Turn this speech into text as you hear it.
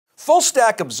Full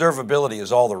stack observability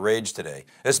is all the rage today.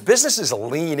 As businesses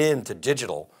lean into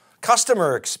digital,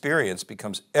 customer experience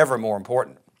becomes ever more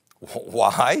important.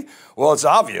 Why? Well, it's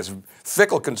obvious.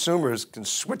 Fickle consumers can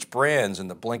switch brands in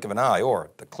the blink of an eye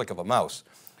or the click of a mouse.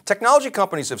 Technology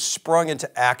companies have sprung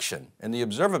into action, and the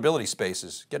observability space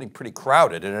is getting pretty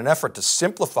crowded in an effort to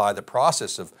simplify the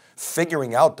process of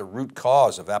figuring out the root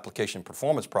cause of application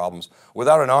performance problems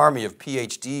without an army of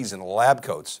PhDs in lab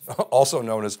coats, also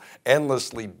known as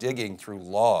endlessly digging through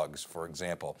logs, for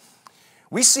example.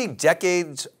 We see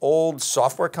decades-old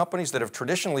software companies that have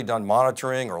traditionally done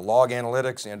monitoring or log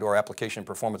analytics and/or application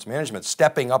performance management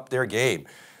stepping up their game.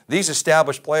 These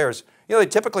established players, they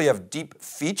typically have deep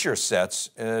feature sets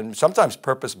and sometimes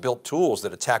purpose-built tools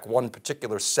that attack one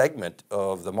particular segment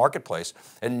of the marketplace.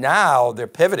 And now they're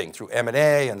pivoting through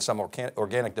M&A and some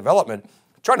organic development,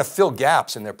 trying to fill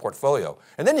gaps in their portfolio.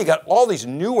 And then you got all these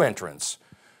new entrants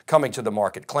coming to the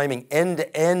market, claiming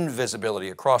end-to-end visibility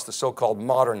across the so-called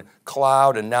modern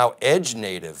cloud and now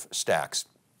edge-native stacks.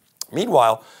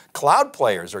 Meanwhile, cloud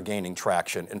players are gaining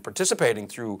traction and participating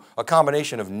through a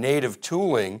combination of native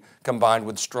tooling combined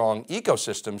with strong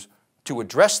ecosystems to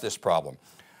address this problem.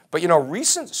 But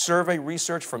recent survey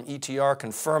research from ETR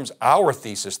confirms our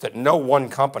thesis that no one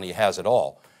company has it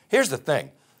all. Here's the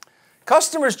thing.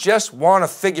 Customers just want to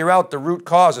figure out the root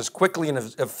cause as quickly and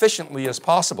as efficiently as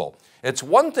possible. It's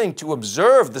one thing to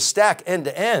observe the stack end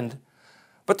to end,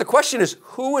 but the question is,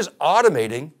 who is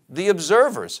automating the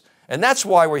observers? And that's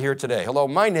why we're here today. Hello,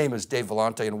 my name is Dave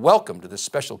Vellante, and welcome to this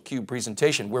special CUBE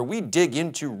presentation where we dig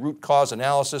into root cause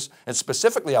analysis and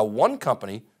specifically how one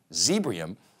company,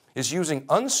 Zebrium, is using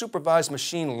unsupervised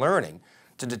machine learning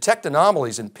to detect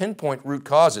anomalies and pinpoint root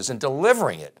causes and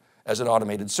delivering it as an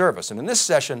automated service. And in this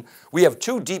session, we have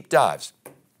two deep dives.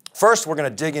 First, we're going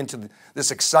to dig into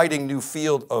this exciting new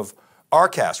field of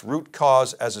RCAS, root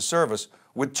cause as a service,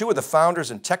 with two of the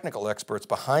founders and technical experts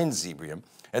behind Zebrium.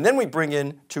 And then we bring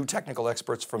in two technical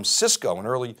experts from Cisco, an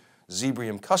early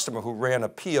Zebrium customer who ran a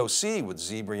POC with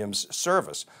Zebrium's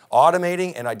service,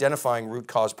 automating and identifying root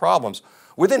cause problems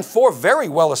within four very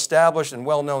well-established and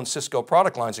well-known Cisco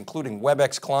product lines, including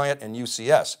WebEx Client and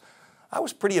UCS. I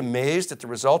was pretty amazed at the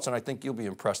results, and I think you'll be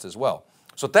impressed as well.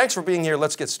 So thanks for being here.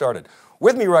 Let's get started.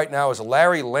 With me right now is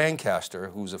Larry Lancaster,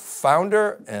 who's a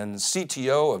founder and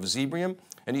CTO of Zebrium.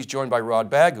 And he's joined by Rod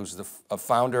Bagg, who's the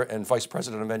founder and vice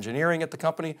president of engineering at the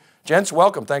company. Gents,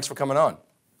 welcome. Thanks for coming on.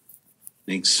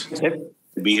 Thanks. Good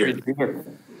to be here.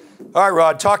 All right,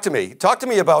 Rod, talk to me. Talk to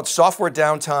me about software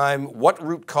downtime, what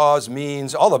root cause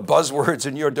means, all the buzzwords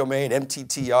in your domain,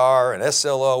 MTTR and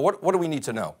SLO. What do we need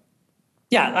to know?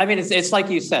 Yeah, I mean, it's like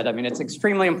you said. I mean, it's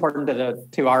extremely important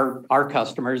to our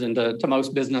customers and to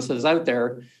most businesses out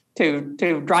there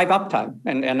to drive uptime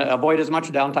and avoid as much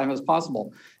downtime as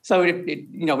possible. So,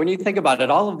 when you think about it,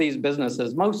 all of these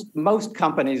businesses, most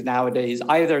companies nowadays,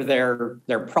 either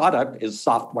their product is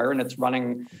software and it's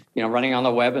running on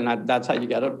the web, and that's how you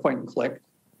get it, point and click,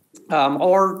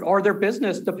 or their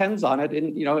business depends on it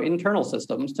in internal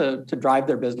systems to drive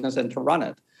their business and to run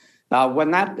it.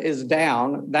 When that is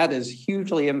down, that is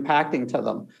hugely impacting to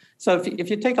them. So if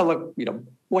you take a look,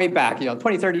 way back,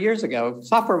 20, 30 years ago,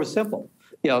 software was simple.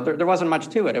 There wasn't much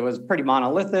to it. It was pretty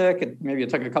monolithic. Maybe it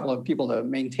took a couple of people to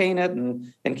maintain it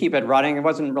and keep it running. It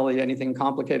wasn't really anything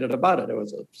complicated about it. It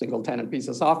was a single tenant piece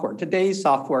of software. Today's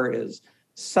software is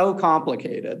so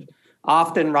complicated,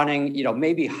 often running,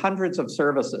 maybe hundreds of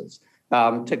services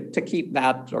to keep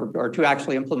that or to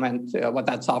actually implement what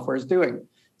that software is doing.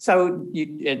 So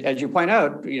as you point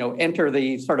out, enter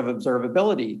the sort of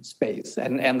observability space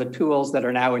and the tools that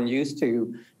are now in use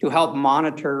to help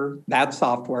monitor that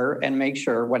software and make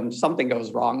sure when something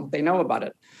goes wrong, they know about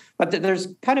it. But there's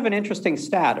kind of an interesting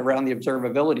stat around the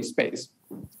observability space.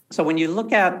 So when you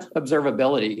look at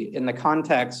observability in the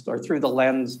context or through the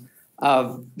lens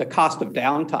of the cost of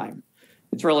downtime,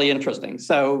 it's really interesting.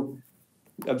 So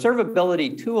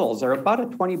observability tools are about a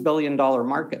 $20 billion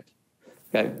market,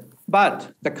 okay?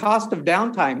 But the cost of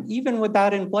downtime, even with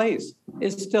that in place,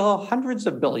 is still hundreds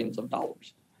of billions of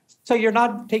dollars. So you're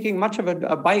not taking much of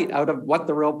a bite out of what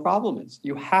the real problem is.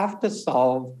 You have to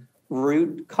solve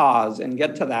root cause and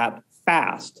get to that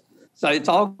fast. So it's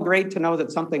all great to know that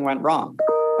something went wrong,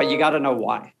 but you got to know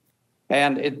why.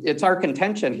 And it's our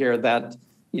contention here that,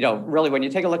 really when you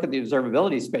take a look at the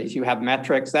observability space, you have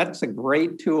metrics. That's a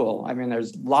great tool. I mean,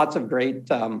 there's lots of great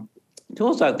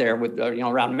tools out there with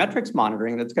around metrics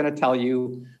monitoring that's going to tell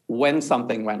you when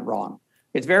something went wrong.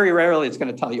 It's very rarely it's going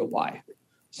to tell you why.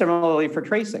 Similarly for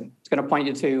tracing, it's going to point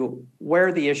you to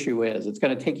where the issue is. It's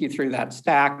going to take you through that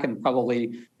stack and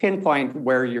probably pinpoint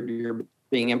where you're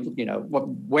being,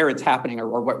 where it's happening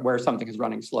or where something is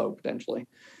running slow potentially.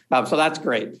 So that's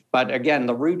great. But again,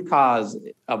 the root cause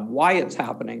of why it's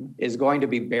happening is going to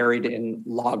be buried in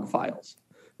log files.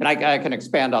 And I can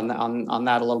expand on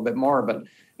that a little bit more. But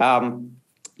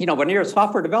when you're a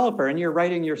software developer and you're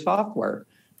writing your software,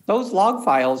 those log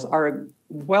files are a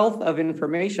wealth of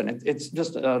information. It's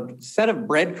just a set of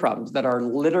breadcrumbs that are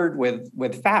littered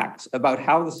with facts about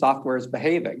how the software is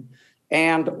behaving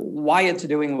and why it's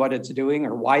doing what it's doing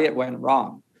or why it went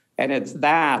wrong. And it's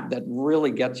that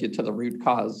really gets you to the root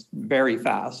cause very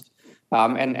fast.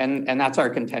 And that's our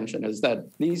contention, is that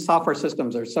these software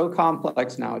systems are so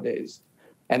complex nowadays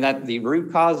and that the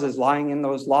root cause is lying in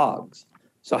those logs.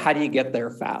 So how do you get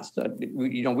there fast?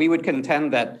 We would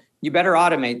contend that you better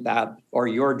automate that or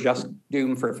you're just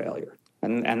doomed for failure.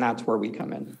 And that's where we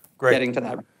come in. Great. Getting to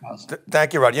that cost.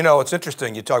 Thank you, Rod. It's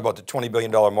interesting. You talk about the $20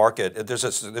 billion market.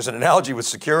 There's an analogy with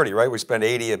security, right? We spend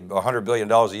 $100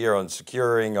 billion a year on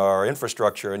securing our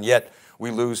infrastructure, and yet we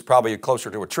lose probably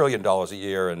closer to $1 trillion a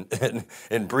year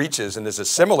in breaches. And there's a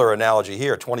similar analogy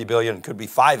here. 20 billion could be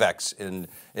 5x in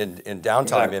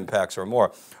downtime impacts or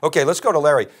more. Okay, let's go to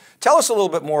Larry. Tell us a little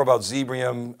bit more about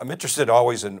Zebrium. I'm interested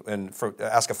always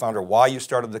ask a founder why you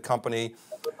started the company.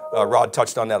 Rod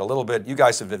touched on that a little bit. You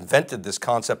guys have invented this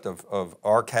concept of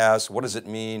RCAS. What does it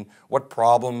mean? What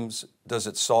problems does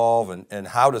it solve? And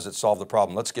how does it solve the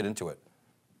problem? Let's get into it.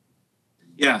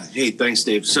 Yeah. Hey, thanks,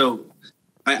 Dave. So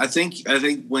I think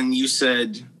when you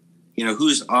said,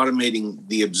 who's automating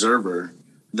the observer,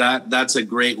 that's a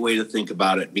great way to think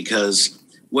about it, because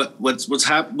what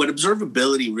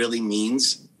observability really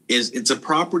means is it's a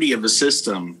property of a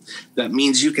system that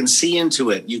means you can see into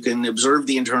it, you can observe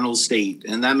the internal state,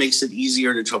 and that makes it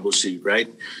easier to troubleshoot,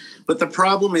 right? But the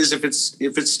problem is if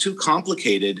it's too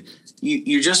complicated,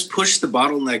 you just push the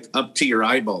bottleneck up to your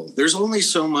eyeball. There's only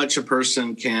so much a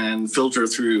person can filter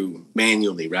through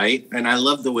manually, right? And I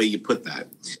love the way you put that.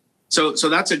 So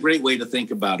that's a great way to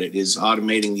think about it, is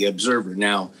automating the observer.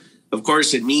 Now, of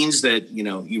course, it means that,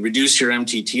 you reduce your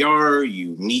MTTR,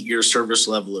 you meet your service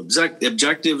level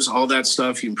objectives, all that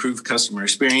stuff, you improve customer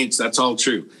experience. That's all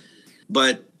true.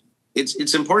 But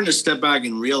it's important to step back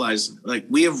and realize, like,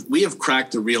 we have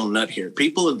cracked the real nut here.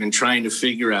 People have been trying to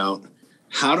figure out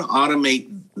how to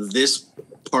automate this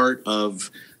part of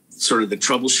sort of the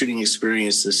troubleshooting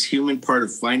experience, this human part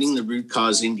of finding the root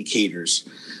cause indicators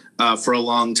for a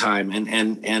long time.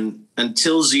 And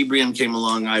until Zebrium came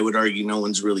along, I would argue no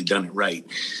one's really done it right.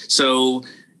 So,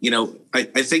 I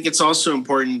think it's also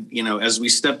important, as we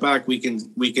step back, we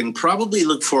can probably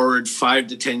look forward 5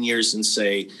 to 10 years and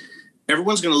say,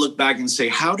 everyone's going to look back and say,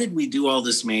 how did we do all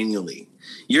this manually?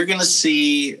 You're going to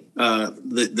see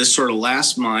this sort of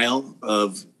last mile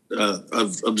of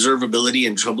observability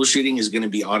and troubleshooting is going to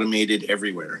be automated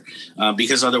everywhere,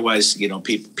 because otherwise,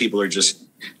 people are just,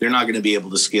 they're not going to be able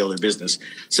to scale their business.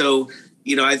 So,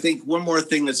 I think one more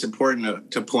thing that's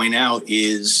important to point out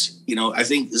is, I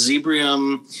think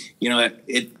Zebrium,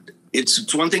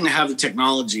 it's one thing to have the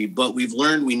technology, but we've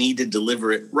learned we need to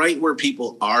deliver it right where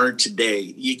people are today.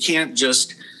 You can't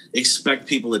just expect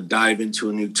people to dive into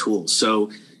a new tool. So,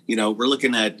 we're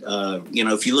looking at,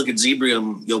 if you look at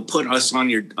Zebrium, you'll put us on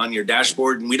your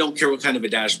dashboard, and we don't care what kind of a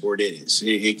dashboard it is.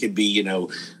 It could be,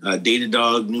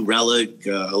 Datadog, New Relic,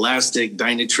 Elastic,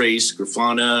 Dynatrace,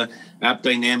 Grafana, App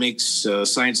Dynamics,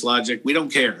 Science Logic. We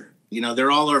don't care.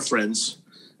 They're all our friends.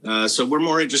 So we're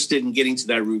more interested in getting to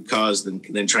that root cause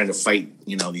than trying to fight,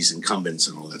 these incumbents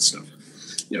and all that stuff.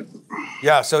 Yep.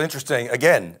 Yeah. So interesting.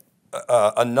 Again,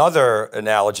 another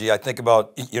analogy I think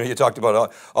about, you talked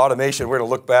about automation. We're going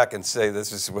to look back and say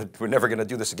we're never going to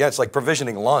do this again. It's like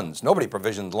provisioning LUNs. Nobody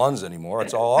provisions LUNs anymore.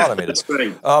 It's all automated. That's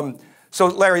right. So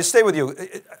Larry, stay with you.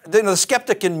 The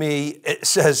skeptic in me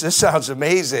says this sounds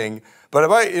amazing, but it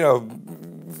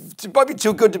might be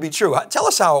too good to be true. Tell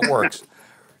us how it works.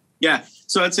 Yeah.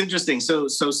 So it's interesting. So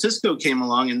Cisco came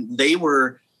along and they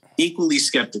were equally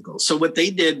skeptical. So what they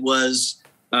did was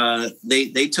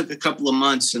they took a couple of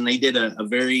months and they did a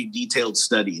very detailed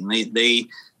study, and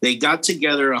they got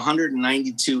together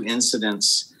 192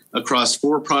 incidents across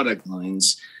 4 product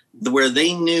lines where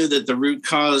they knew that the root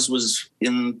cause was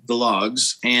in the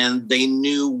logs, and they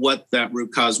knew what that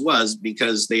root cause was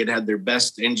because they had their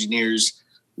best engineers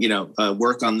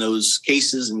work on those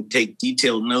cases and take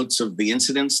detailed notes of the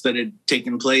incidents that had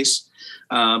taken place.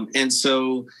 And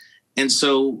so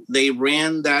they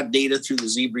ran that data through the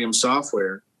Zebrium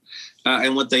software.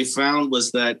 And what they found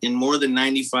was that in more than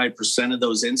 95% of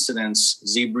those incidents,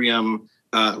 Zebrium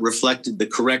reflected the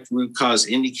correct root cause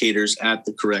indicators at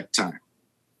the correct time.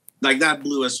 Like, that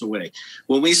blew us away.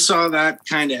 When we saw that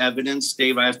kind of evidence,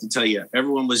 Dave, I have to tell you,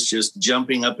 everyone was just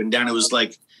jumping up and down. It was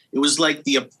like it was like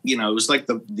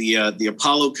the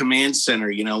Apollo Command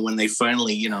Center, when they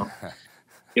finally,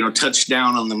 touched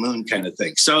down on the moon kind of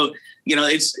thing. So,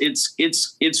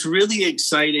 it's really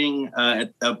exciting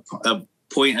at a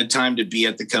point in time to be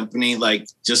at the company, like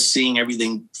just seeing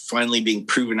everything finally being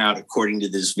proven out according to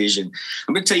this vision.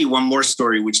 I'm going to tell you one more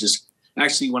story, which is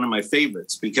actually one of my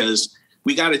favorites, because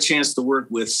we got a chance to work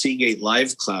with Seagate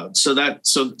Live Cloud. So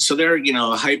they're,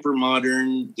 a hyper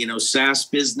modern, SaaS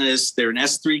business. They're an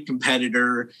S3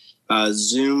 competitor.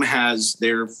 Zoom has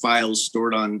their files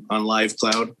stored on Live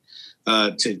Cloud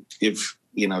to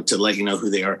let you know who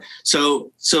they are.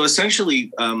 So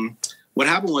essentially, what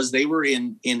happened was they were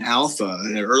in alpha,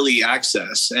 early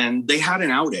access, and they had an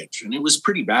outage, and it was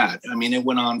pretty bad. I mean, it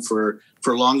went on for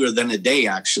longer than a day,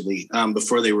 actually,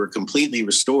 before they were completely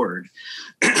restored.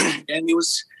 And it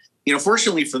was,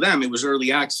 fortunately for them, it was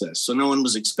early access. So no one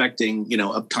was expecting,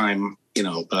 uptime,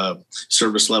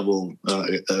 service level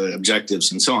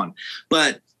objectives and so on.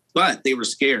 But they were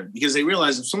scared because they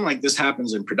realized if something like this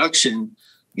happens in production,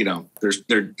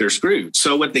 they're screwed.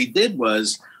 So what they did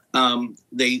was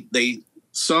they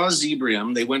saw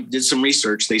Zebrium. They did some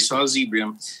research. They saw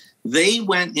Zebrium. They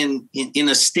went in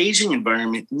a staging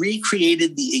environment,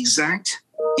 recreated the exact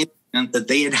incident that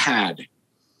they had.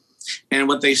 And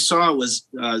what they saw was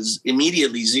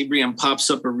immediately Zebrium pops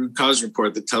up a root cause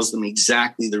report that tells them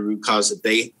exactly the root cause that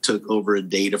they took over a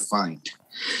day to find.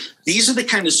 These are the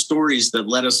kind of stories that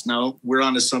let us know we're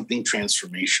onto something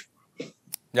transformational.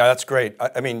 Yeah, that's great.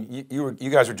 I mean, you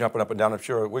guys were jumping up and down. I'm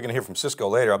sure we're going to hear from Cisco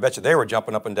later. I bet you they were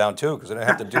jumping up and down too, because they don't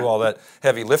have to do all that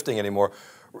heavy lifting anymore.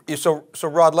 So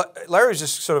Rod, Larry was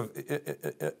just sort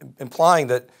of implying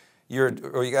that you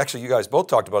guys both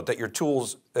talked about that you're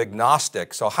tools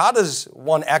agnostic. So how does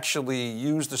one actually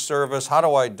use the service? How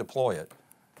do I deploy it?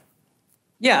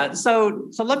 Yeah, so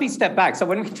let me step back. So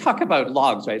when we talk about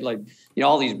logs, right, like,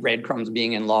 all these breadcrumbs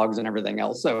being in logs and everything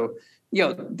else. So,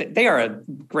 they are a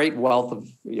great wealth of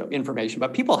information,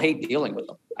 but people hate dealing with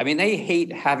them. I mean, they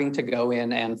hate having to go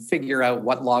in and figure out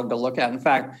what log to look at. In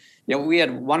fact, we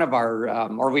had one of our,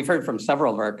 or we've heard from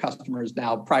several of our customers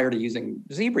now prior to using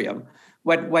Zebrium,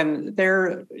 when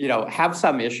they're, have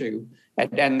some issue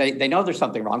and they know there's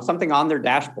something wrong, something on their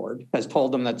dashboard has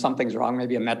told them that something's wrong.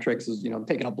 Maybe a metrics is,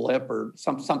 taking a blip or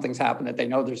something's happened that they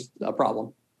know there's a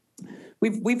problem.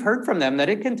 We've heard from them that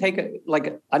it can take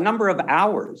a number of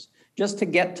hours just to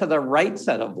get to the right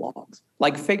set of logs,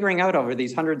 like figuring out over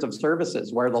these hundreds of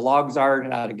services where the logs are,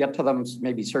 to get to them,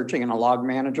 maybe searching in a log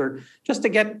manager, just to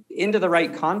get into the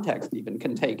right context even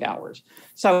can take hours.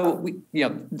 So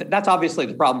that's obviously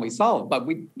the problem we solve, but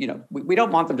we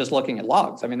don't want them just looking at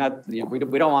logs. I mean,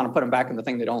 we don't want to put them back in the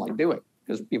thing they don't like doing,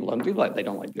 because people don't do that they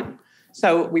don't like doing.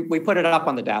 So we put it up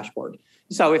on the dashboard.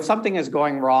 So if something is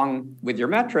going wrong with your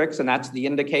metrics, and that's the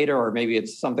indicator, or maybe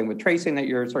it's something with tracing that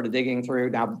you're sort of digging through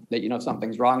now that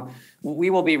something's wrong, we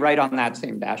will be right on that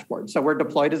same dashboard. So we're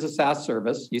deployed as a SaaS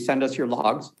service. You send us your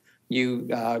logs. You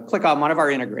click on one of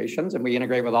our integrations, and we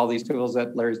integrate with all these tools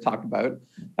that Larry's talked about.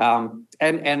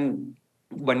 And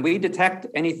when we detect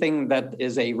anything that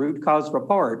is a root cause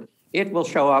report, it will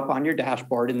show up on your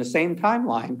dashboard in the same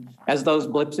timeline as those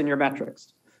blips in your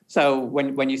metrics. So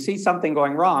when you see something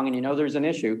going wrong and there's an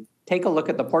issue, take a look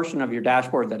at the portion of your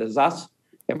dashboard that is us,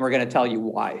 and we're going to tell you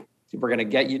why. We're going to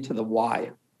get you to the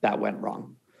why that went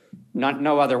wrong.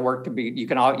 No other work to be. You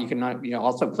can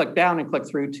also click down and click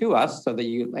through to us so that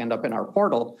you end up in our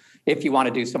portal if you want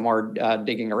to do some more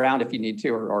digging around if you need to,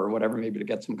 or whatever, maybe to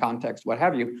get some context, what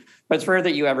have you. But it's rare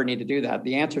that you ever need to do that.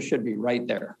 The answer should be right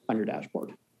there on your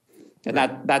dashboard, and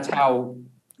that's how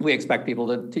we expect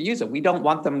people to use it. We don't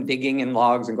want them digging in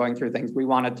logs and going through things. We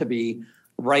want it to be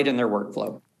right in their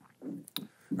workflow.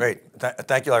 Great,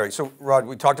 thank you, Larry. So Rod,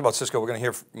 we talked about Cisco. We're going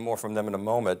to hear more from them in a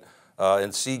moment,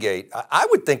 and Seagate. I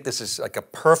would think this is like a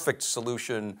perfect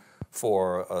solution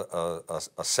for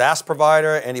a SaaS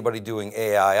provider, anybody doing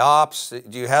AI ops.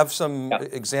 Do you have some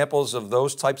examples of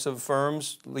those types of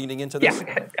firms leading into this?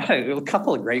 Yeah, a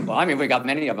couple of great. Well, I mean, we got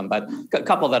many of them, but a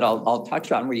couple that I'll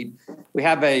touch on. We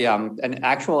have an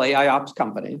actual AI ops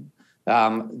company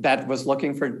that was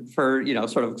looking for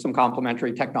sort of some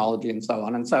complementary technology and so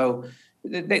on, and so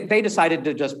they decided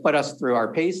to just put us through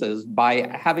our paces by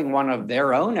having one of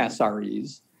their own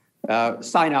SREs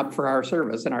sign up for our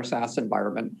service in our SaaS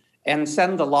environment and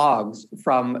send the logs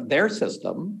from their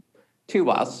system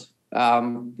to us,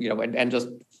 and just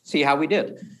see how we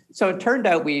did. So it turned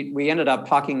out we ended up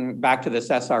talking back to this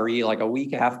SRE like a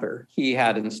week after he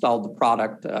had installed the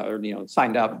product,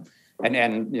 signed up,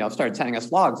 and started sending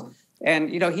us logs. And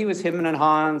he was hemming and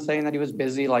hawing, saying that he was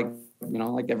busy, like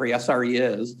every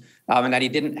SRE is, and that he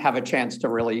didn't have a chance to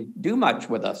really do much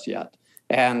with us yet.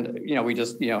 And, we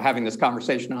just, having this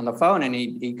conversation on the phone, and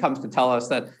he comes to tell us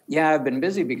that, yeah, I've been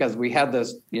busy because we had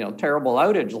this, terrible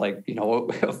outage,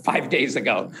 5 days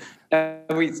ago.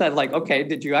 And we said, okay,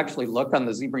 did you actually look on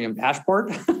the Zebrium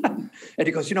dashboard? And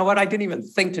he goes, you know what? I didn't even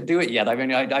think to do it yet. I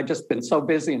mean, I just been so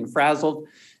busy and frazzled.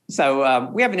 So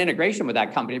we have an integration with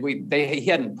that company. He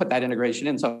hadn't put that integration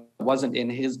in, so it wasn't in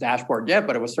his dashboard yet,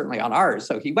 but it was certainly on ours.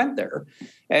 So he went there,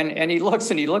 and he looks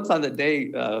on the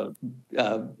day, on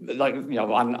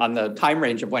the time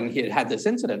range of when he had this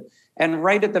incident, and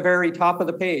right at the very top of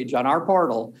the page on our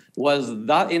portal was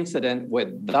the incident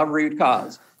with the root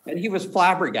cause, and he was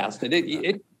flabbergasted.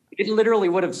 It literally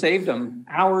would have saved him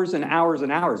hours and hours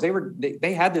and hours.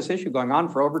 They had this issue going on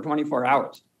for over 24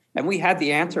 hours. And we had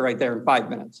the answer right there in 5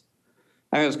 minutes.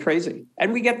 I mean, it was crazy.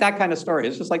 And we get that kind of story.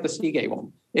 It's just like the Seagate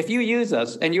one. If you use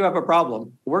us and you have a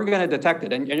problem, we're going to detect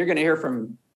it. And you're going to hear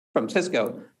from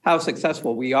Cisco how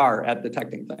successful we are at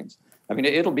detecting things. I mean,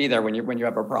 it'll be there when you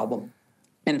have a problem.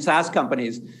 In SaaS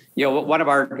companies, one of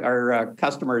our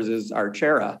customers is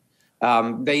Archera.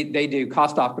 They do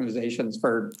cost optimizations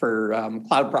for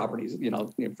cloud properties,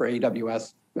 for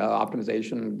AWS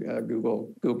optimization, Google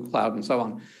Cloud, and so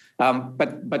on.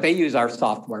 But they use our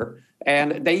software,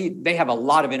 and they have a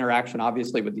lot of interaction,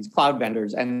 obviously, with these cloud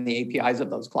vendors and the APIs of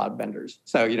those cloud vendors.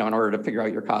 So, in order to figure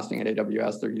out your costing at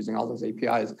AWS, they're using all those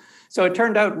APIs. So it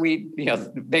turned out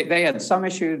they had some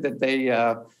issue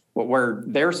that where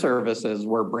their services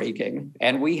were breaking,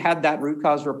 and we had that root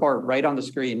cause report right on the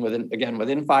screen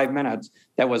within 5 minutes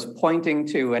that was pointing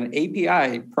to an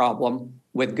API problem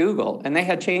with Google, and they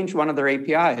had changed one of their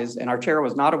APIs, and Archera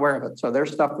was not aware of it. So their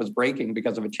stuff was breaking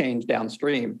because of a change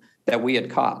downstream that we had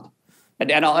caught.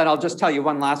 And I'll just tell you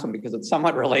one last one because it's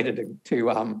somewhat related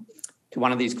to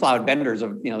one of these cloud vendors.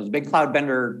 This big cloud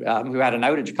vendor who had an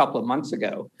outage a couple of months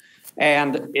ago,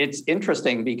 and it's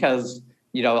interesting because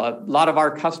a lot of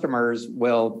our customers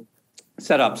will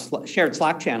set up shared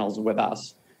Slack channels with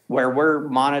us, where we're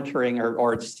monitoring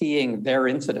or seeing their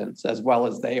incidents as well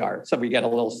as they are. So we get a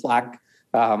little Slack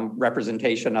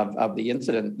representation of the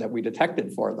incident that we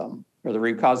detected for them, or the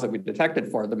root cause that we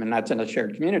detected for them, and that's in a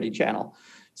shared community channel.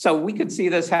 So we could see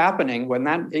this happening when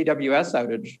that AWS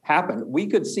outage happened. We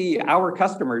could see our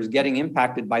customers getting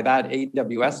impacted by that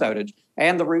AWS outage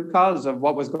and the root cause of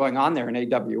what was going on there in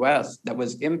AWS that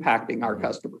was impacting our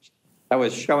customers, that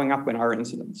was showing up in our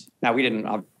incidents. Now, we didn't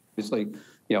obviously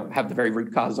have the very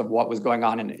root cause of what was going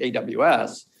on in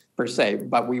AWS per se,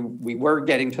 but we were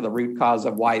getting to the root cause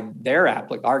of why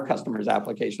our customers'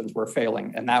 applications were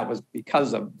failing, and that was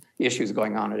because of issues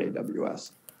going on at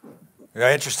AWS.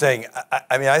 Yeah, interesting.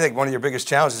 I mean, I think one of your biggest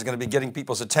challenges is going to be getting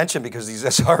people's attention because these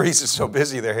SREs are so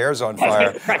busy, their hair's on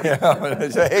fire.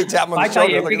 Right. Say, hey, tap them on the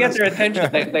shoulder. If you get their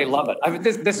attention, they love it. I mean,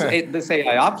 this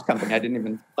AI ops company, I didn't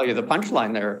even tell you the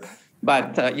punchline there,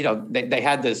 but they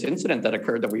had this incident that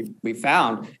occurred that we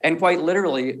found, and quite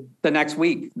literally the next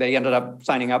week they ended up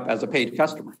signing up as a paid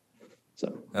customer.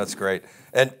 So that's great.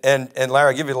 And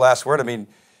Larry, I'll give you the last word. I mean,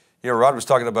 Rod was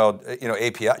talking about,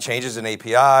 API changes in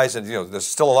APIs, and there's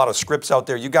still a lot of scripts out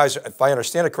there. You guys, if I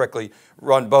understand it correctly,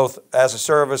 run both as a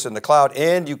service in the cloud,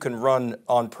 and you can run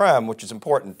on-prem, which is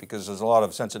important because there's a lot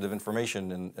of sensitive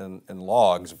information and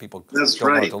logs, and people don't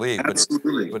want to leave.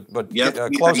 Absolutely. But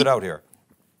close it out here.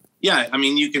 Yeah, I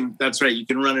mean, that's right. You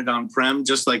can run it on-prem,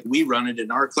 just like we run it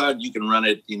in our cloud. You can run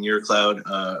it in your cloud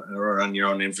or on your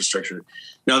own infrastructure.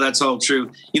 No, that's all true.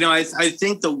 I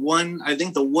think the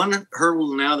one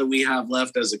hurdle now that we have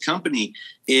left as a company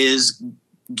is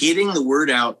getting the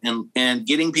word out and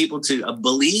getting people to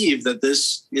believe that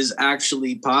this is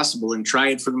actually possible and try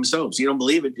it for themselves. You don't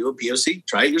believe it, do a POC,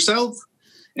 try it yourself.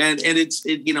 And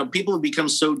people have become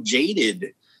so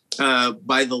jaded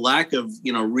by the lack of,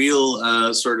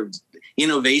 real sort of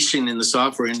innovation in the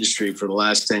software industry for the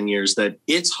last 10 years that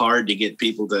it's hard to get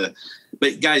people to,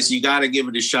 but guys, you got to give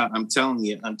it a shot. I'm telling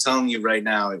you right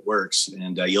now, it works.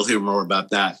 And you'll hear more about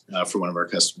that from one of our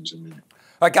customers in a minute.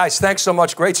 All right, guys, thanks so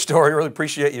much. Great story. Really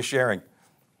appreciate you sharing.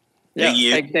 Yeah,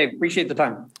 thanks, Dave. Appreciate the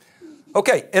time.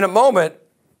 Okay, in a moment,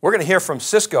 we're going to hear from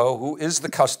Cisco, who is the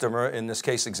customer in this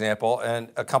case example,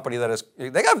 and a company that is,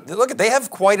 they have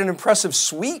quite an impressive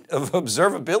suite of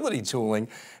observability tooling,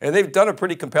 and they've done a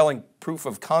pretty compelling proof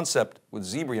of concept with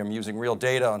Zebrium using real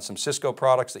data on some Cisco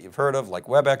products that you've heard of, like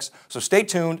WebEx. So stay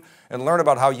tuned and learn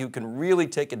about how you can really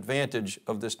take advantage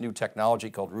of this new technology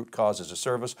called Root Cause as a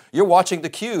Service. You're watching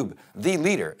theCUBE, the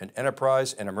leader in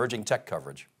enterprise and emerging tech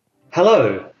coverage.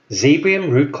 Hello,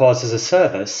 Zebrium Root Cause as a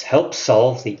Service helps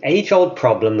solve the age-old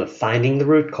problem of finding the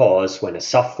root cause when a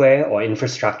software or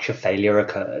infrastructure failure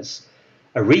occurs.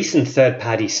 A recent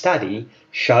third-party study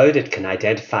showed it can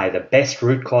identify the best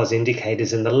root cause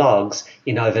indicators in the logs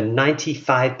in over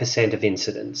 95% of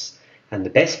incidents. And the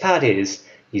best part is,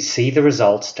 you see the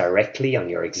results directly on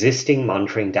your existing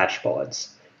monitoring dashboards.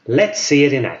 Let's see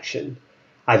it in action.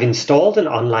 I've installed an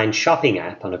online shopping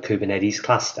app on a Kubernetes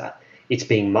cluster. It's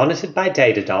being monitored by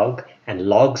Datadog, and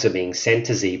logs are being sent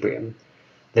to Zebrium.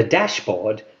 The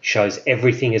dashboard shows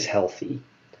everything is healthy.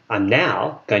 I'm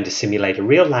now going to simulate a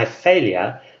real-life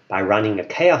failure by running a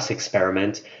chaos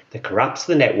experiment that corrupts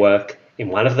the network in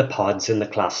one of the pods in the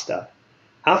cluster.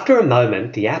 After a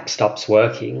moment, the app stops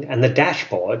working and the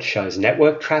dashboard shows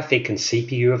network traffic and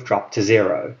CPU have dropped to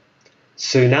 0.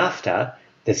 Soon after,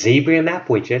 the Zebrium app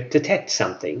widget detects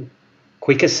something.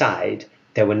 Quick aside,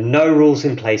 there were no rules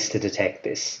in place to detect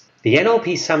this. The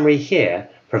NLP summary here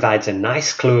provides a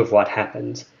nice clue of what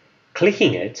happened.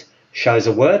 Clicking it shows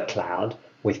a word cloud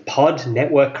with pod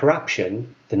network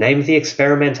corruption, the name of the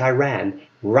experiment I ran,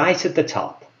 right at the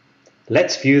top.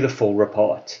 Let's view the full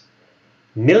report.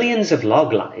 Millions of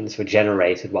log lines were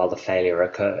generated while the failure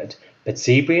occurred, but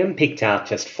Zebrium picked out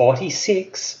just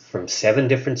 46 from 7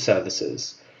 different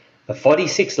services. The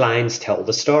 46 lines tell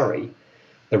the story.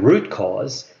 The root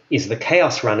cause is the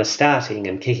chaos runner starting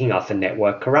and kicking off a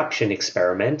network corruption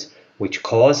experiment, which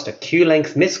caused a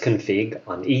queue-length misconfig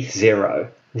on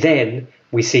ETH0. Then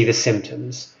we see the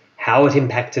symptoms, how it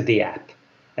impacted the app,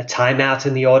 a timeout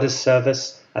in the orders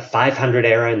service, a 500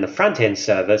 error in the front-end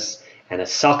service, and a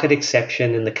socket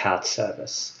exception in the cart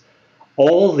service.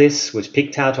 All this was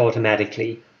picked out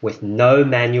automatically with no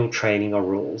manual training or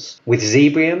rules. With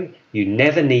Zebrium, you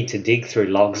never need to dig through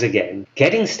logs again.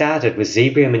 Getting started with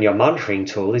Zebrium and your monitoring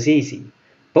tool is easy.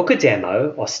 Book a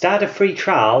demo or start a free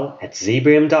trial at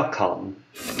zebrium.com.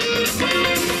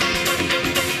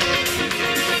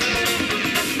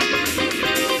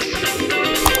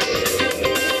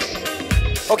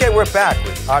 Okay, we're back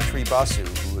with Atri Basu,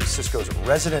 who is Cisco's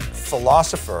resident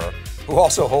philosopher, who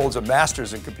also holds a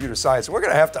master's in computer science. We're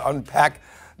going to have to unpack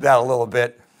that a little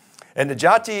bit. And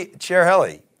Najati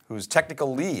Cherheli, who's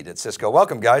technical lead at Cisco.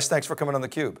 Welcome, guys. Thanks for coming on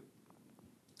theCUBE.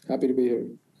 Happy to be here.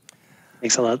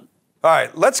 Thanks a lot. All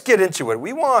right, let's get into it.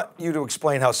 We want you to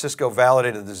explain how Cisco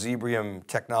validated the Zebrium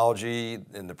technology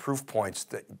and the proof points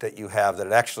that you have that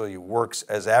it actually works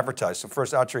as advertised. So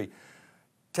first, Atri,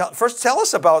 tell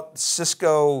us about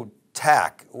Cisco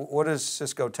TAC. What does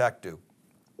Cisco TAC do?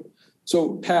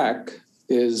 So TAC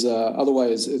is,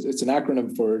 otherwise, it's an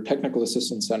acronym for Technical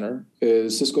Assistance Center,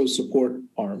 is Cisco's support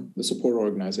arm, the support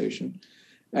organization.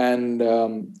 And,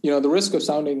 the risk of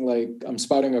sounding like I'm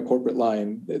spouting a corporate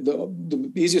line,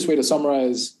 the easiest way to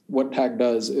summarize what TAC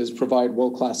does is provide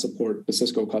world-class support to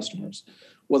Cisco customers.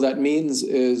 What that means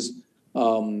is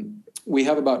we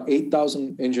have about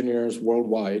 8,000 engineers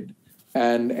worldwide,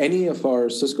 and any of our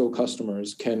Cisco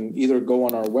customers can either go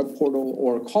on our web portal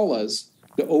or call us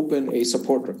to open a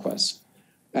support request.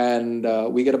 And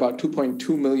we get about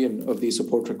 2.2 million of these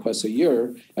support requests a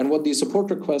year. And what these support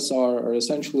requests are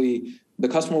essentially the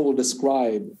customer will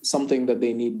describe something that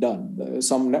they need done,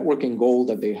 some networking goal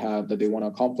that they have that they want to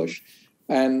accomplish.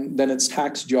 And then it's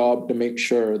TAC's job to make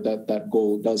sure that that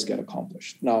goal does get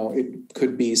accomplished. Now, it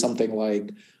could be something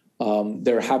like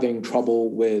they're having trouble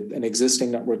with an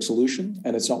existing network solution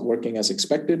and it's not working as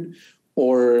expected.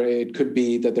 Or it could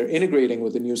be that they're integrating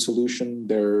with a new solution,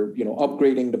 they're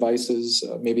upgrading devices,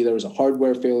 maybe there was a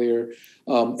hardware failure,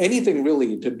 anything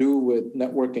really to do with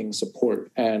networking support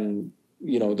and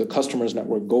the customer's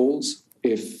network goals.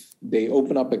 If they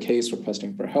open up a case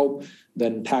requesting for help,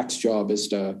 then TAC's job is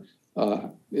to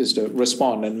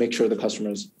respond and make sure the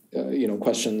customer's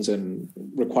questions and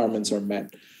requirements are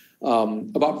met.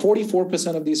 About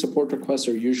 44% of these support requests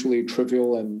are usually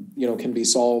trivial and can be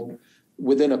solved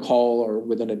within a call or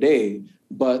within a day,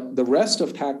 but the rest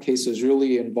of TAC cases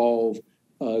really involve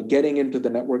getting into the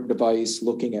network device,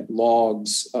 looking at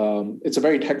logs. It's a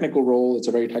very technical role. It's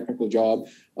a very technical job.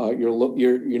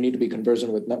 You need to be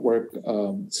conversant with network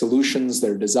solutions,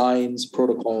 their designs,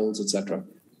 protocols, etc.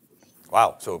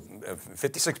 Wow, so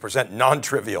 56%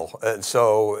 non-trivial. And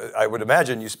so I would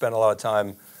imagine you spend a lot of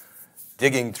time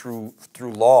digging through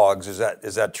logs. Is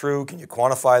that true? Can you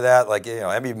quantify that? Like,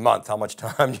 every month, how much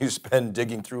time do you spend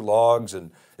digging through logs,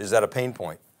 and is that a pain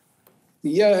point?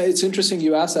 Yeah, it's interesting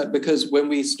you asked that, because when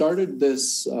we started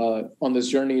this on this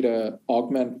journey to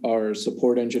augment our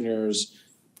support engineers'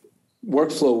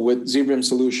 workflow with Zebrium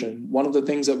solution, one of the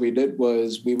things that we did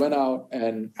was we went out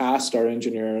and asked our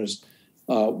engineers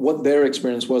what their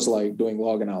experience was like doing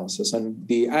log analysis. And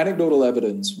the anecdotal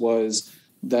evidence was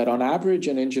that on average,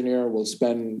 an engineer will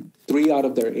spend 3 out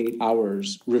of their 8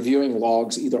 hours reviewing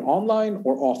logs either online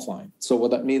or offline. So what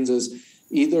that means is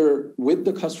either with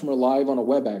the customer live on a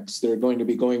WebEx, they're going to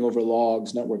be going over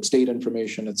logs, network state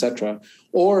information, et cetera,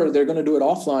 or they're going to do it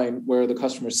offline where the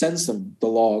customer sends them the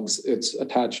logs. It's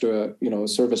attached to a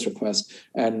service request,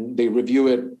 and they review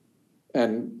it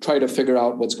and try to figure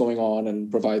out what's going on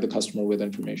and provide the customer with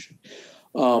information.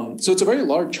 So it's a very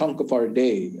large chunk of our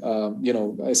day.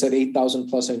 I said 8,000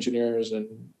 plus engineers, and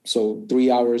so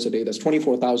 3 hours a day, that's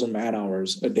 24,000 man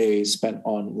hours a day spent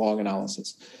on log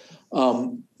analysis.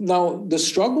 Now, the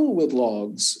struggle with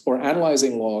logs or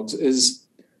analyzing logs is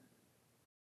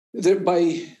that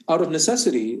out of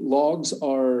necessity, logs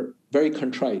are very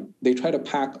contrite. They try to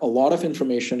pack a lot of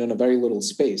information in a very little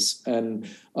space. And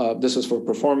this is for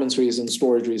performance reasons,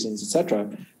 storage reasons, et cetera.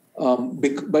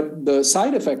 But the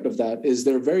side effect of that is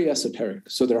they're very esoteric.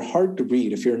 So they're hard to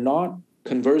read. If you're not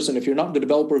conversant, if you're not the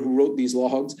developer who wrote these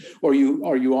logs, or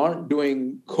you aren't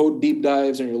doing code deep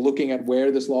dives and you're looking at where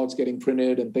this log's getting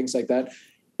printed and things like that,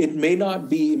 it may not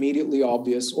be immediately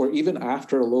obvious, or even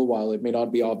after a little while, it may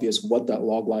not be obvious what that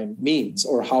log line means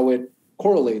or how it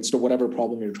correlates to whatever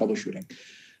problem you're troubleshooting.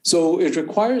 So it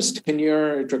requires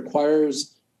tenure, it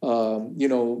requires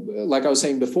like I was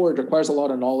saying before, it requires a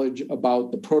lot of knowledge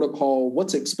about the protocol,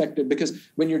 what's expected, because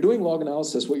when you're doing log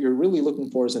analysis, what you're really looking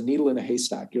for is a needle in a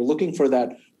haystack. You're looking for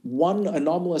that one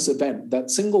anomalous event, that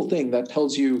single thing that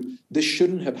tells you this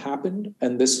shouldn't have happened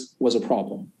and this was a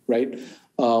problem, right?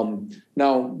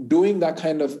 Now, doing that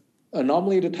kind of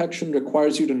anomaly detection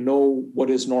requires you to know what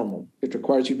is normal. It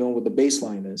requires you to know what the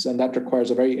baseline is, and that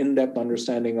requires a very in-depth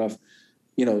understanding of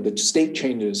the state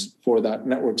changes for that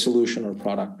network solution or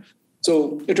product.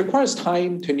 So it requires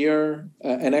time, tenure,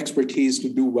 and expertise to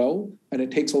do well, and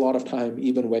it takes a lot of time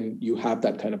even when you have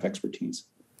that kind of expertise.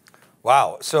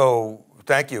 Wow, so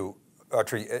thank you,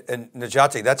 Atri. And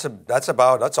Najati,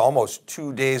 that's almost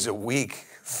 2 days a week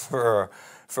for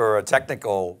a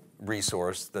technical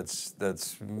resource that's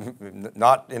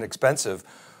not inexpensive.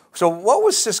 So what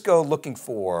was Cisco looking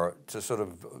for to sort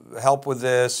of help with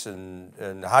this,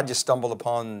 and how'd you stumble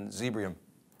upon Zebrium?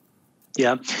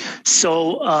 Yeah,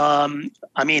 so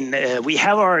we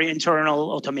have our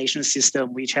internal automation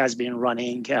system, which has been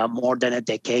running more than a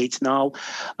decade now.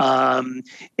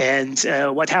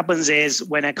 What happens is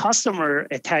when a customer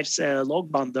attaches a log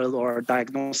bundle or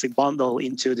diagnostic bundle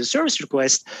into the service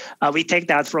request, we take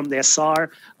that from the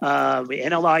SR, we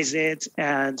analyze it,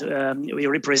 and we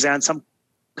represent some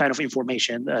kind of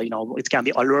information. It can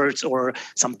be alerts or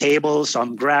some tables,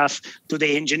 some graph to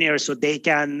the engineers so they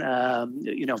can,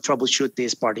 troubleshoot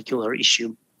this particular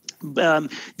issue. This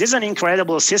is an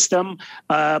incredible system,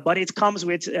 but it comes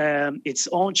with its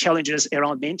own challenges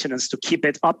around maintenance to keep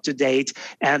it up to date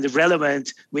and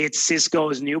relevant with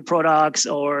Cisco's new products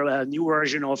or a new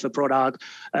version of a product,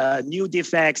 new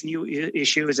defects, new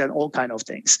issues, and all kind of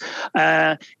things.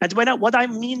 And what I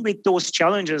mean with those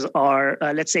challenges are,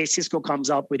 let's say Cisco comes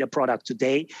up with a product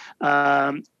today.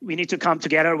 We need to come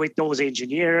together with those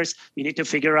engineers. We need to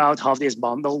figure out how this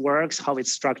bundle works, how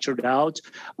it's structured out.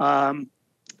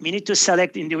 We need to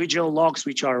select individual logs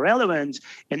which are relevant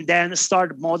and then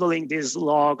start modeling these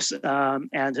logs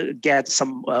and get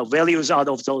some values out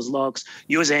of those logs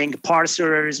using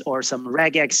parsers or some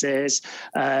regexes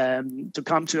to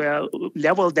come to a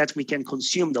level that we can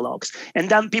consume the logs. And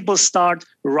then people start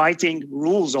writing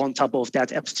rules on top of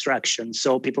that abstraction.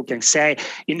 So people can say,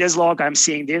 in this log, I'm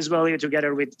seeing this value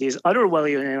together with this other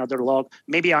value in another log.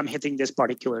 Maybe I'm hitting this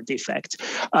particular defect.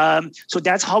 So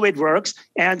that's how it works.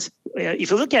 And if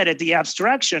you look at it, the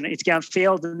abstraction, it can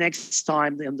fail the next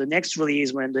time in the next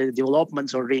release when the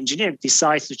development or the engineer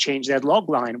decides to change that log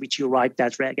line, which you write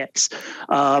that regex.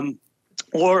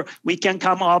 Or we can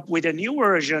come up with a new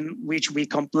version, which we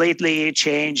completely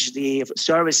change the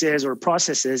services or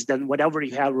processes, then whatever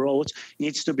you have wrote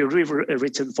needs to be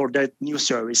rewritten for that new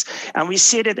service. And we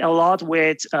see it a lot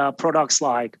with products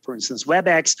like, for instance,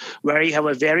 WebEx, where you have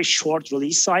a very short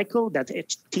release cycle that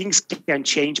things can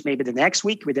change maybe the next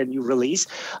week with a new release.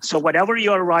 So whatever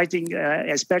you are writing,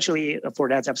 especially for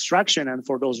that abstraction and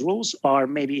for those rules, are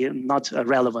maybe not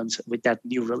relevant with that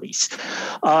new release.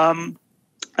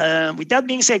 With that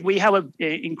being said, we have an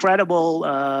incredible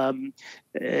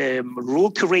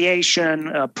rule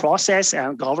creation process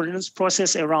and governance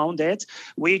process around it,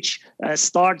 which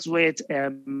starts with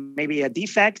maybe a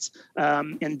defect,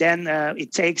 and then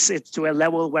it takes it to a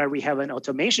level where we have an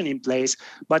automation in place.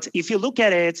 But if you look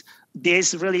at it,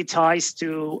 this really ties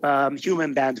to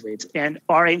human bandwidth, and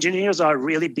our engineers are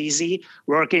really busy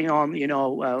working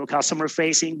on, customer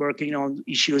facing, working on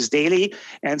issues daily,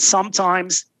 and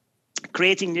sometimes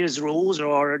creating these rules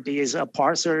or these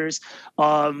parsers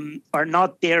are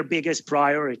not their biggest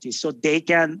priority, so they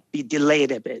can be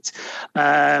delayed a bit.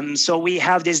 So we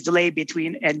have this delay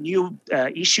between a new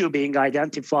issue being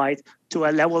identified to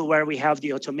a level where we have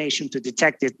the automation to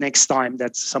detect it next time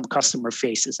that some customer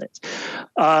faces it.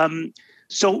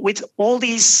 So with all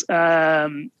these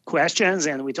questions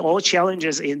and with all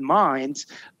challenges in mind,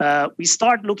 we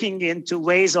start looking into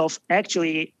ways of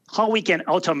actually how we can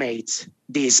automate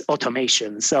these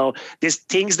automations. So these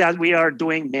things that we are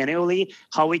doing manually,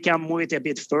 how we can move it a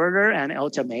bit further and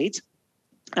automate.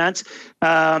 And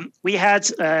we had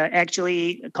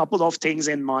actually a couple of things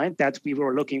in mind that we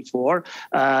were looking for.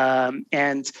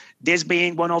 And this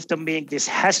being one of them being, this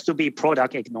has to be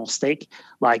product agnostic.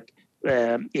 Like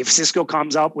if Cisco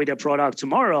comes up with a product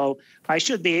tomorrow, I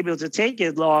should be able to take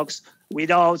its logs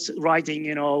without writing,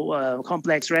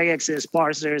 complex regexes,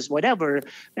 parsers, whatever,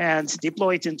 and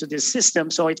deploy it into this system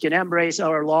so it can embrace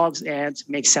our logs and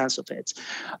make sense of it.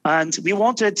 And we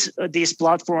wanted this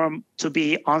platform to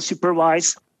be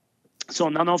unsupervised. So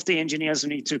none of the engineers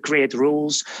need to create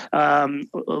rules,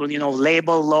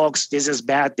 label logs, this is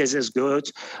bad, this is good,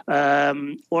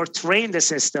 or train the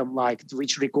system,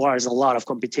 which requires a lot of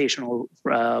computational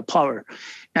power.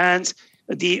 And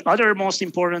the other most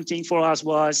important thing for us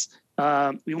was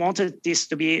we wanted this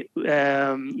to be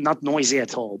not noisy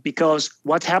at all, because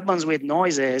what happens with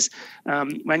noise is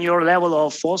when your level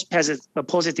of false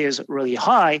positives is really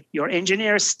high, your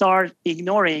engineers start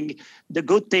ignoring the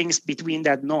good things between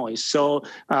that noise. So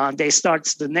they start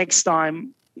the next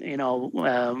time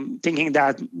thinking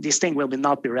that this thing will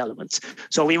not be relevant.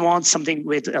 So we want something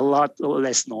with a lot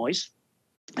less noise.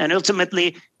 And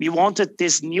ultimately, we wanted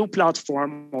this new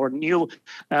platform or new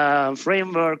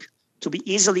framework to be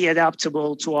easily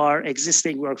adaptable to our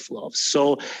existing workflows.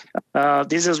 So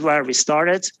this is where we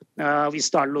started. We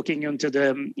start looking into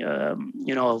the,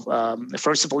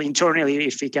 first of all, internally,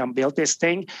 if we can build this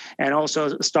thing, and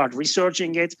also start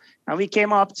researching it. And we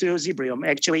came up to Zebrium.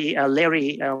 Actually,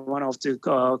 Larry, one of the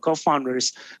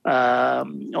co-founders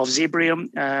of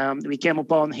Zebrium, we came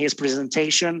upon his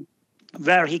presentation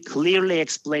where he clearly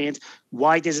explained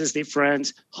why this is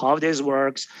different, how this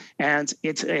works, and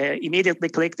it immediately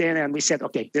clicked in, and we said,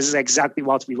 okay, this is exactly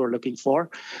what we were looking for.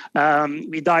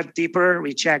 We dived deeper,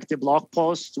 we checked the blog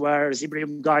posts where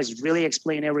Zebrium guys really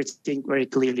explain everything very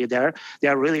clearly there. They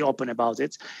are really open about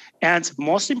it. And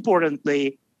most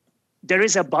importantly, there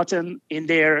is a button in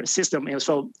their system. And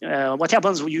so what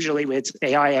happens usually with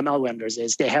AI ML vendors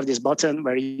is they have this button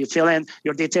where you fill in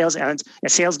your details and a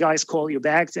sales guys call you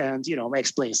back and,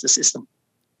 explains the system.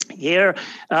 Here,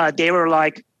 they were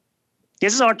like,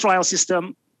 this is our trial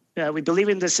system. We believe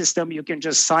in the system. You can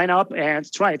just sign up and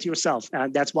try it yourself.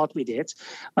 And that's what we did.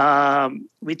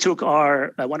 We took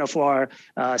one of our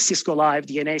Cisco Live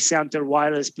DNA Center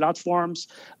wireless platforms.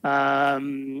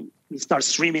 We start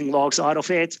streaming logs out of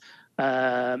it.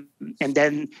 And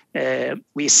then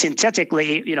we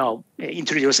synthetically,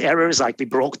 introduce errors, like we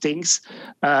broke things.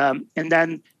 And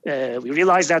then we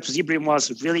realized that Zebrium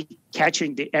was really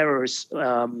catching the errors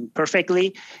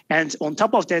perfectly. And on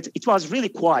top of that, it was really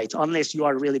quiet unless you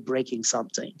are really breaking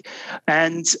something.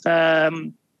 And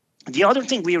the other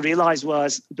thing we realized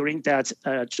was during that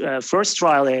first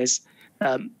trial is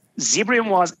Zebrium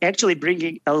was actually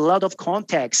bringing a lot of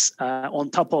context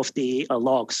on top of the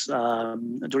logs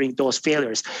during those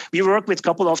failures. We worked with a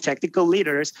couple of technical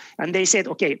leaders, and they said,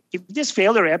 okay, if this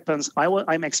failure happens,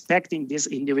 I'm expecting this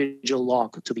individual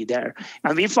log to be there.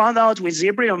 And we found out with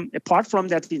Zebrium, apart from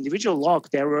that individual log,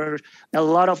 there were a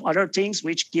lot of other things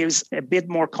which gives a bit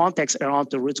more context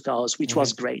around the root cause, which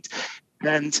was great.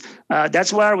 And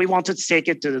that's where we wanted to take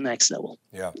it to the next level.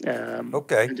 Yeah.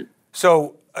 Okay.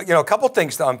 So, a couple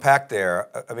things to unpack there.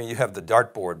 I mean, you have the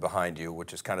dartboard behind you,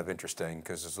 which is kind of interesting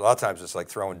because a lot of times it's like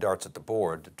throwing darts at the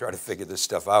board to try to figure this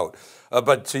stuff out.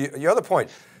 But to your other point,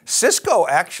 Cisco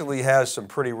actually has some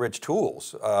pretty rich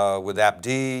tools with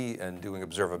AppD and doing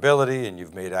observability, and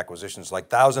you've made acquisitions like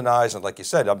Thousand Eyes, and like you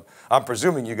said, I'm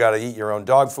presuming you got to eat your own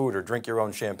dog food or drink your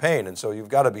own champagne, and so you've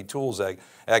got to be tools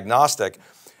agnostic.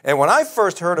 And when I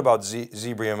first heard about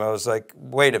Zebrium, I was like,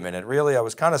 wait a minute, really? I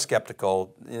was kind of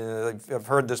skeptical. I've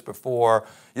heard this before.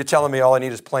 You're telling me all I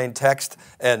need is plain text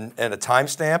and a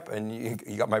timestamp, and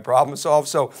you got my problem solved?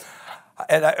 So,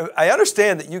 and I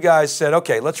understand that you guys said,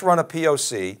 okay, let's run a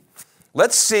POC.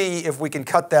 Let's see if we can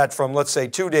cut that from, let's say,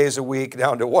 2 days a week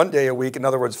down to 1 day a week. In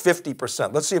other words,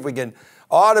 50%. Let's see if we can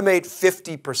automate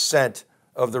 50%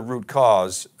 of the root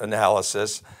cause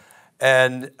analysis.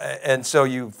 And so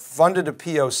you funded a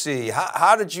POC.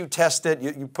 How did you test it?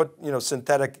 You put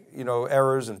synthetic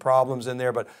errors and problems in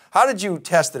there, but how did you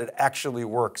test that it actually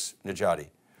works, Nejati?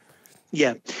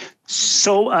 Yeah.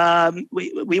 So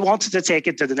we wanted to take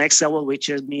it to the next level, which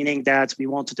is meaning that we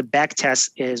wanted to back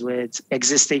test is with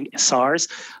existing SRs.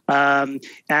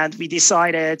 And we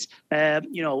decided,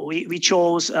 we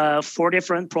chose 4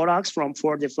 different products from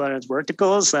 4 different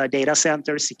verticals, data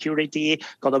center, security,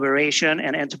 collaboration,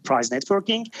 and enterprise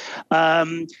networking.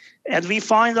 And we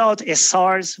find out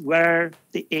SRs where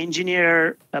the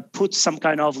engineer put some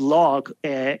kind of log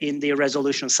in the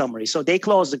resolution summary. So they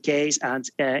close the case, and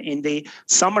in the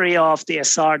summary of the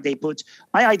SR, they put,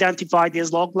 I identified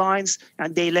these log lines,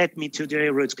 and they led me to the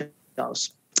root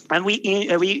cause. And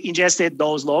we ingested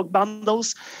those log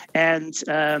bundles, and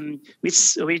we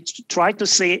tried to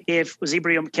see if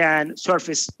Zebrium can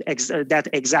surface that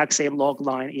exact same log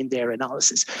line in their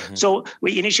analysis. Mm-hmm. So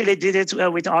we initially did it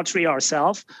with R3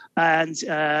 ourselves, and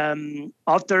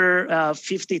after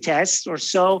 50 tests or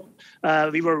so,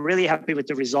 we were really happy with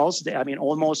the results. I mean,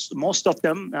 almost most of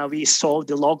them, we saw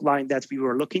the log line that we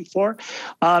were looking for.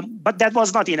 But that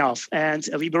was not enough. And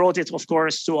we brought it, of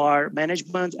course, to our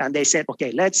management, and they said,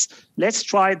 okay, let's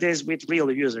try this with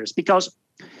real users, because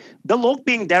the log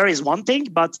being there is one thing,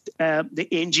 but the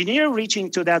engineer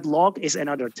reaching to that log is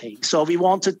another thing. So we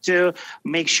wanted to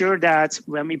make sure that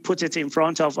when we put it in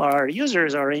front of our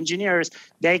users, our engineers,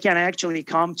 they can actually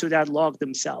come to that log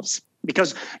themselves.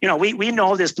 Because, we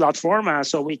know this platform,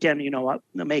 so we can,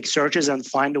 make searches and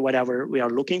find whatever we are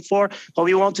looking for. But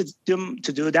we wanted them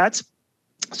to do that.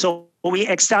 So we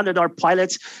extended our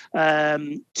pilots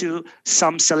to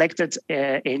some selected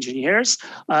engineers,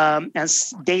 and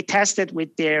they tested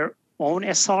with their own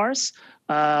SRs.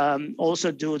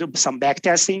 Also do some back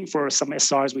testing for some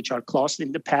SRs which are closed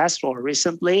in the past or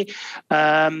recently.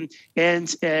 And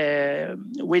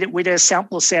with a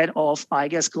sample set of, I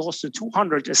guess, close to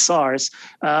 200 SRs,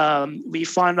 we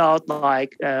found out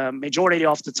majority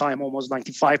of the time, almost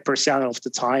 95% of the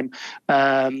time,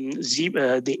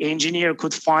 the engineer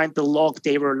could find the log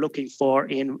they were looking for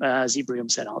in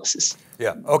Zebrium's analysis.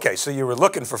 Yeah, okay, so you were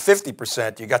looking for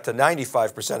 50%, you got to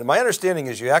 95%. And my understanding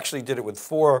is you actually did it with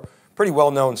 4 pretty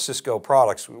well-known Cisco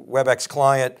products: WebEx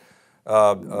Client,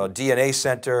 DNA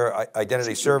Center,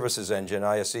 Identity Services Engine,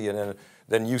 ISE, and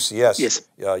then UCS, yes.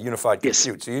 Unified Compute.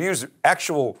 Yes. So you use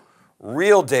actual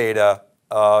real data,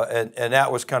 and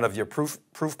that was kind of your proof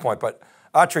point. But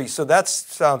Atri, so that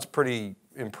sounds pretty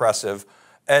impressive.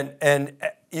 And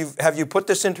have you put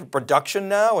this into production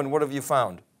now, and what have you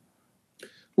found?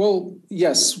 Well,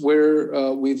 yes,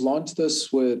 we've launched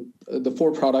this with the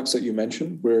 4 products that you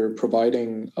mentioned. We're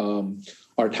providing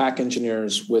our TAC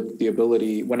engineers with the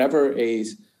ability, whenever a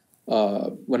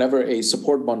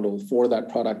support bundle for that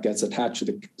product gets attached to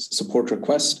the support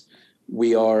request,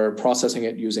 we are processing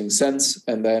it using Sense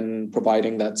and then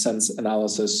providing that Sense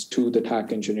analysis to the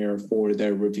TAC engineer for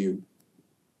their review.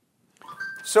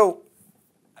 So,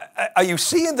 are you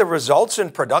seeing the results in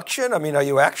production? I mean, are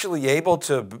you actually able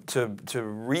to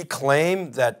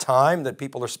reclaim that time that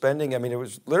people are spending? I mean, it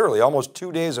was literally almost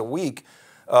 2 days a week,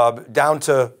 down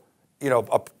to,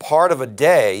 a part of a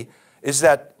day. Is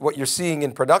that what you're seeing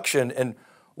in production? And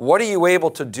what are you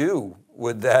able to do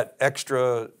with that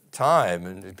extra time?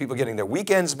 And are people getting their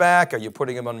weekends back? Are you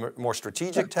putting them on more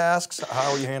strategic tasks?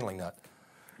 How are you handling that?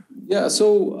 Yeah,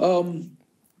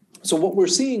 so what we're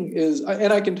seeing is,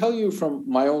 and I can tell you from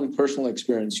my own personal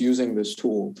experience using this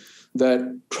tool, that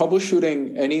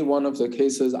troubleshooting any one of the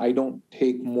cases, I don't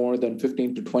take more than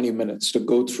 15 to 20 minutes to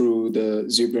go through the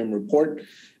Zebrium report.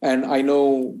 And I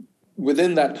know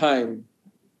within that time,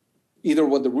 either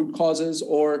what the root cause is,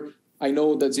 or I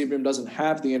know that Zebrium doesn't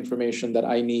have the information that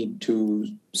I need to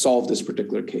solve this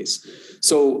particular case.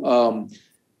 So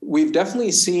we've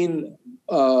definitely seen,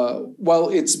 well,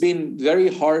 it's been very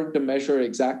hard to measure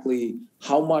exactly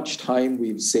how much time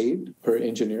we've saved per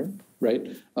engineer,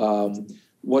 right?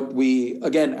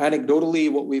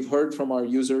 Anecdotally, what we've heard from our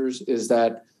users is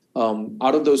that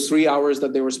out of those 3 hours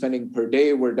that they were spending per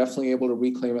day, we're definitely able to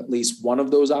reclaim at least one of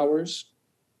those hours.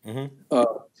 Mm-hmm.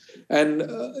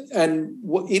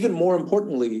 Even more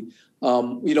importantly,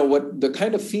 what the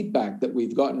kind of feedback that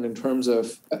we've gotten in terms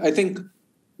of, I think,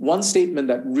 one statement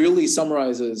that really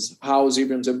summarizes how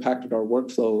Zebrium's impacted our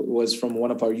workflow was from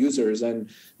one of our users. And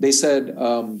they said,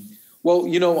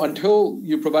 until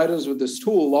you provided us with this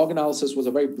tool, log analysis was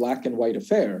a very black and white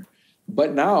affair.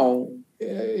 But now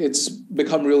it's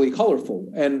become really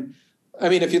colorful. And I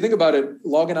mean, if you think about it,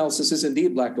 log analysis is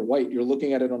indeed black and white. You're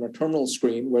looking at it on a terminal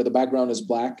screen where the background is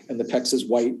black and the text is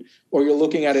white, or you're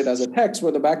looking at it as a text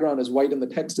where the background is white and the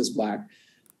text is black.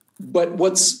 But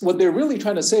what they're really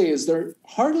trying to say is there are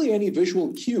hardly any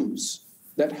visual cues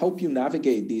that help you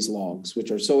navigate these logs, which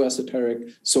are so esoteric,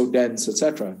 so dense,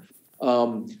 etc.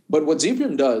 But what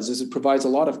Zebrium does is it provides a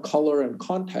lot of color and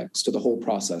context to the whole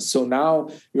process. So now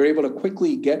you're able to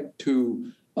quickly get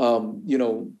to,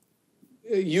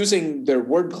 using their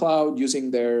word cloud,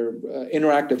 using their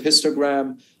interactive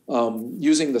histogram,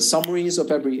 using the summaries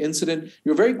of every incident,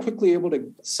 you're very quickly able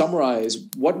to summarize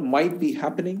what might be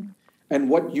happening and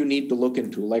what you need to look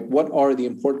into, like what are the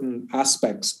important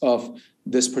aspects of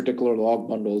this particular log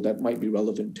bundle that might be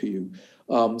relevant to you.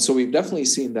 So we've definitely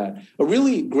seen that. A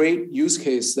really great use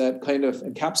case that kind of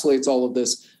encapsulates all of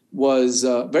this was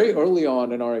very early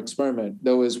on in our experiment.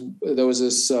 There was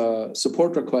this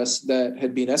support request that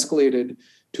had been escalated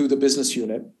to the business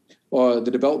unit or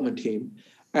the development team.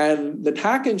 And the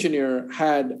TAC engineer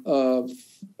had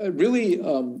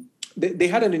they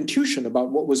had an intuition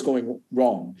about what was going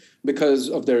wrong because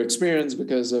of their experience,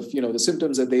 because of the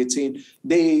symptoms that they'd seen.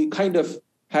 They kind of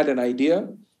had an idea,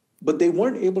 but they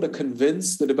weren't able to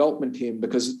convince the development team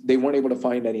because they weren't able to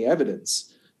find any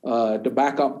evidence to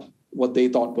back up what they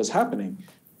thought was happening.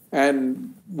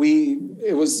 And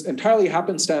it was entirely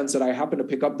happenstance that I happened to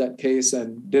pick up that case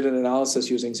and did an analysis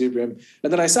using Zebrium.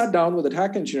 And then I sat down with the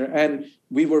TAC engineer, and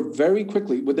we were very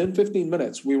quickly, within 15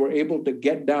 minutes, we were able to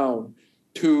get down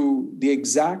to the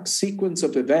exact sequence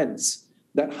of events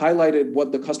that highlighted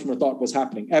what the customer thought was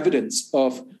happening, evidence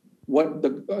of what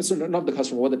what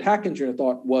the TAC engineer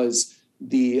thought was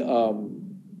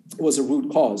a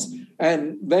root cause.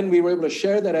 And then we were able to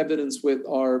share that evidence with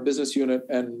our business unit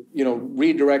and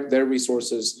redirect their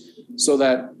resources so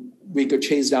that we could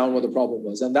chase down what the problem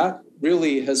was. And that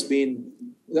really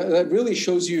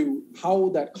shows you how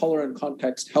that color and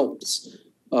context helps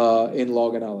in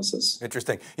log analysis.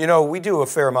 Interesting. We do a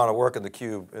fair amount of work in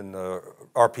theCUBE in the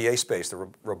RPA space, the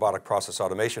robotic process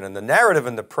automation, and the narrative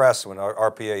in the press when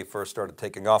our RPA first started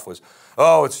taking off was,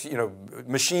 oh, it's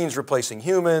machines replacing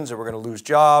humans and we're going to lose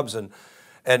jobs, and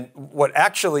what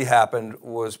actually happened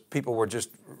was people were just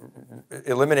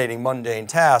eliminating mundane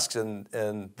tasks, and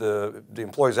the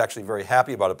employees actually very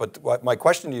happy about it. But my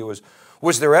question to you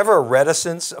was there ever a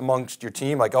reticence amongst your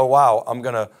team, like, oh wow, I'm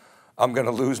going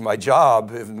to lose my job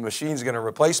if the machine's going to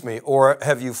replace me? Or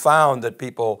have you found that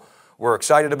people were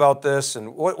excited about this?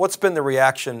 And what's been the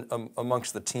reaction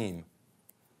amongst the team?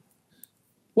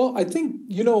 Well, I think,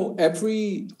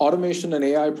 every automation and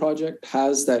AI project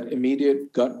has that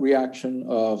immediate gut reaction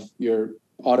of you're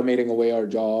automating away our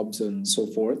jobs and so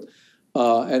forth.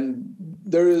 And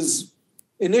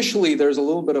initially there's a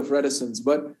little bit of reticence,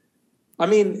 but I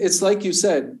mean, it's like you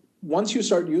said, once you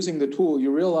start using the tool,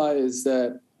 you realize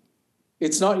that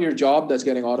it's not your job that's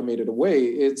getting automated away.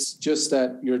 It's just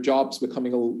that your job's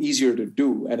becoming a little easier to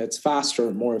do, and it's faster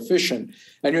and more efficient,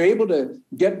 and you're able to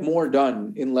get more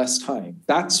done in less time.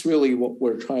 That's really what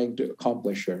we're trying to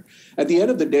accomplish here. At the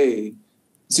end of the day,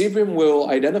 Zebrium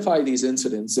will identify these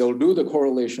incidents, they'll do the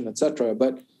correlation, et cetera,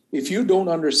 but if you don't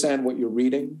understand what you're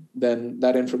reading, then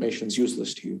that information is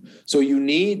useless to you. So you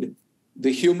need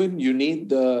the human, you need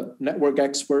the network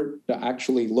expert to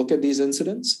actually look at these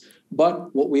incidents.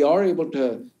 But what we are able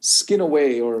to skin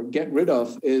away or get rid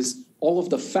of is all of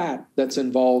the fat that's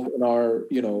involved in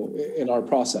our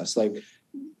process. Like,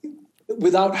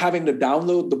 without having to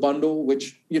download the bundle,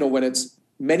 which, when it's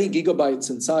many gigabytes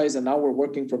in size, and now we're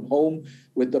working from home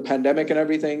with the pandemic and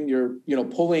everything, you're,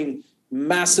 pulling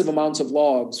massive amounts of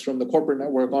logs from the corporate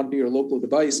network onto your local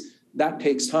device. That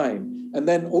takes time. And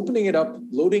then opening it up,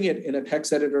 loading it in a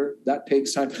text editor, that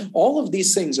takes time. All of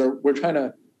these things we're trying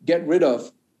to get rid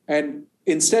of. And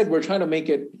instead, we're trying to make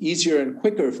it easier and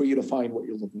quicker for you to find what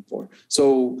you're looking for.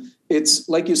 So it's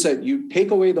like you said, you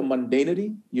take away the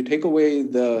mundanity, you take away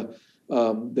the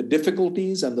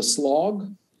difficulties and the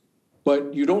slog,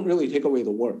 but you don't really take away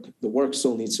the work. The work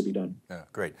still needs to be done. Yeah,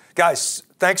 great. Guys,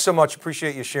 thanks so much.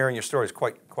 Appreciate you sharing your stories.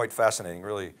 Quite fascinating.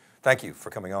 Really, thank you for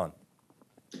coming on.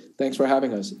 Thanks for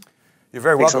having us. You're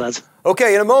very welcome.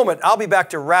 Okay, in a moment, I'll be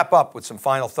back to wrap up with some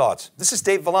final thoughts. This is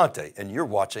Dave Vellante, and you're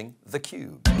watching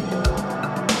theCUBE.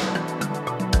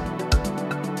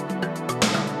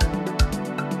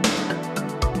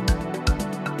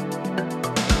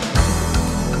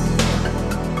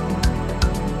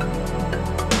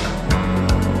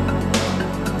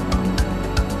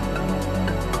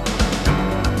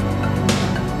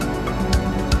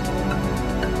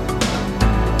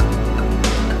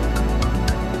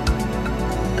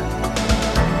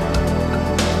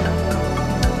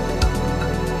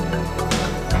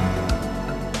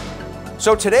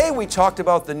 So today we talked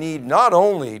about the need not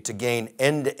only to gain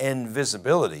end-to-end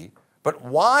visibility, but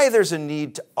why there's a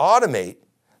need to automate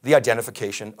the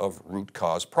identification of root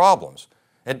cause problems.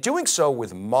 And doing so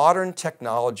with modern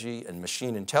technology and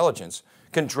machine intelligence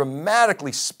can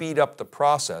dramatically speed up the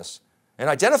process and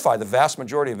identify the vast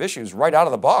majority of issues right out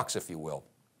of the box, if you will.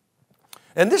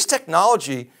 And this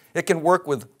technology, it can work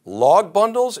with log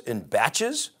bundles in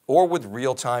batches or with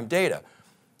real-time data.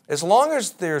 As long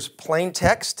as there's plain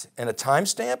text and a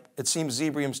timestamp, it seems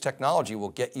Zebrium's technology will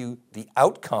get you the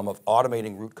outcome of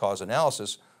automating root cause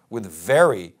analysis with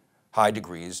very high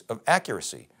degrees of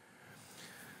accuracy.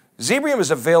 Zebrium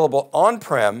is available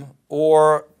on-prem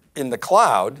or in the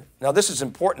cloud. Now this is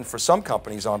important for some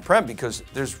companies on-prem because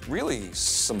there's really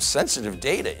some sensitive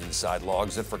data inside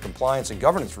logs that for compliance and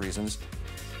governance reasons,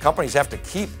 companies have to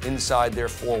keep inside their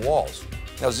four walls.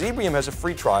 Now Zebrium has a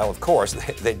free trial, of course,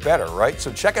 they'd better, right?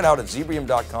 So check it out at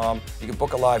zebrium.com. You can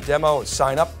book a live demo and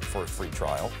sign up for a free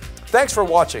trial. Thanks for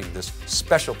watching this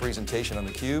special presentation on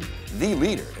theCUBE, the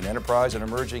leader in enterprise and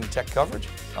emerging tech coverage.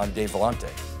 I'm Dave Vellante,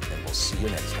 and we'll see you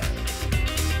next time.